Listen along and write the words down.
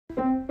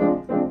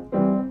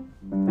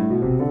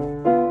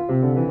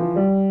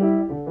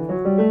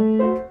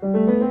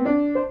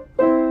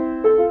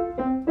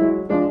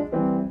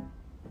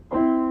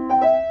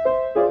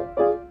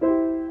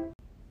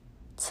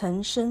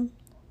岑参，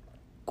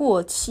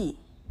过气。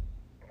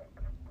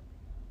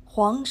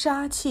黄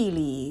沙气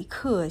里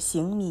客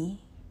行迷，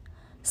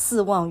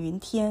四望云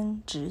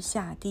天直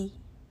下低。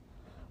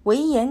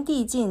唯言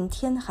地近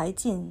天还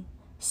近，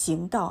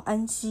行到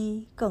安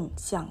息更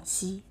向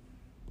西。